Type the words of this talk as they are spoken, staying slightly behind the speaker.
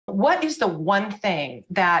what is the one thing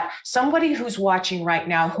that somebody who's watching right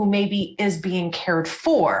now who maybe is being cared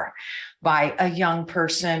for by a young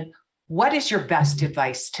person, what is your best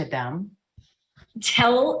advice to them?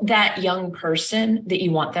 Tell that young person that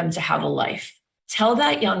you want them to have a life. Tell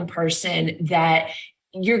that young person that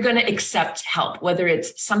you're going to accept help, whether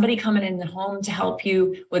it's somebody coming in the home to help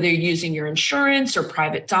you, whether you're using your insurance or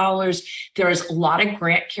private dollars. There's a lot of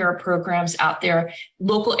grant care programs out there.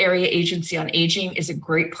 Local area agency on aging is a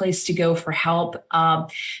great place to go for help.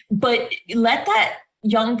 But let that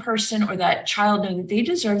young person or that child know that they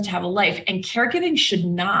deserve to have a life, and caregiving should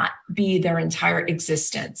not be their entire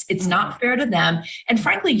existence. It's not fair to them. And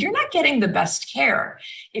frankly, you're not getting the best care.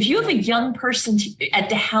 If you have a young person at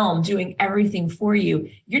the helm doing everything for you,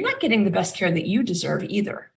 you're not getting the best care that you deserve either.